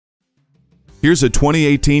Here's a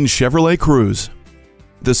 2018 Chevrolet Cruze.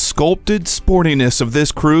 The sculpted sportiness of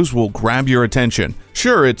this Cruze will grab your attention.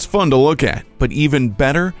 Sure, it's fun to look at, but even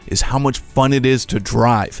better is how much fun it is to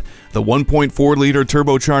drive. The 1.4-liter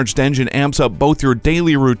turbocharged engine amps up both your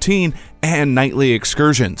daily routine and nightly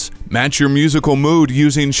excursions. Match your musical mood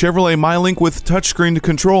using Chevrolet MyLink with touchscreen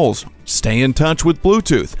controls. Stay in touch with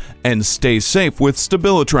Bluetooth and stay safe with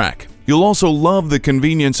StabiliTrak. You'll also love the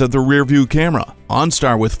convenience of the rear-view camera,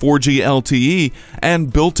 OnStar with 4G LTE,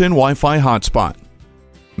 and built-in Wi-Fi hotspot.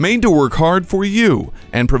 Made to work hard for you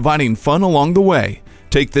and providing fun along the way.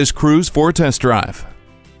 Take this Cruze for a test drive.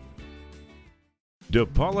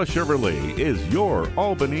 DePaula Chevrolet is your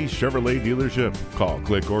Albany Chevrolet dealership. Call,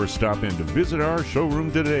 click, or stop in to visit our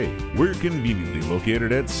showroom today. We're conveniently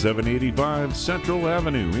located at 785 Central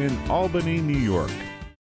Avenue in Albany, New York.